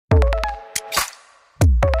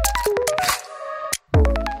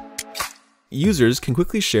Users can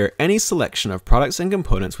quickly share any selection of products and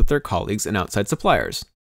components with their colleagues and outside suppliers.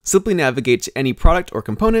 Simply navigate to any product or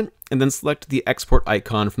component, and then select the export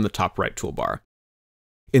icon from the top right toolbar.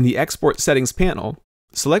 In the Export Settings panel,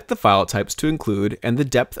 select the file types to include and the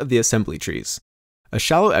depth of the assembly trees. A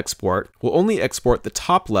shallow export will only export the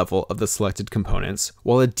top level of the selected components,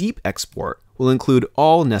 while a deep export will include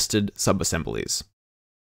all nested subassemblies.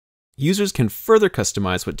 Users can further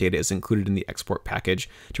customize what data is included in the export package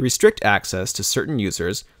to restrict access to certain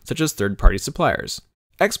users, such as third-party suppliers.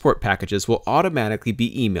 Export packages will automatically be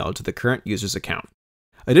emailed to the current user's account.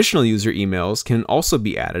 Additional user emails can also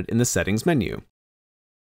be added in the Settings menu.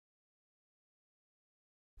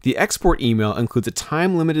 The export email includes a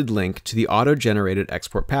time-limited link to the auto-generated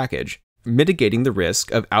export package, mitigating the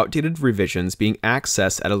risk of outdated revisions being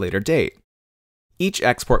accessed at a later date. Each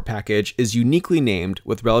export package is uniquely named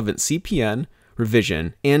with relevant CPN,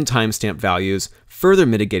 revision, and timestamp values, further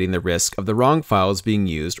mitigating the risk of the wrong files being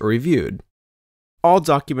used or reviewed. All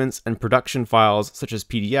documents and production files, such as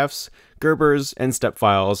PDFs, Gerbers, and Step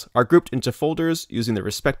files, are grouped into folders using their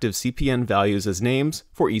respective CPN values as names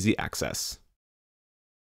for easy access.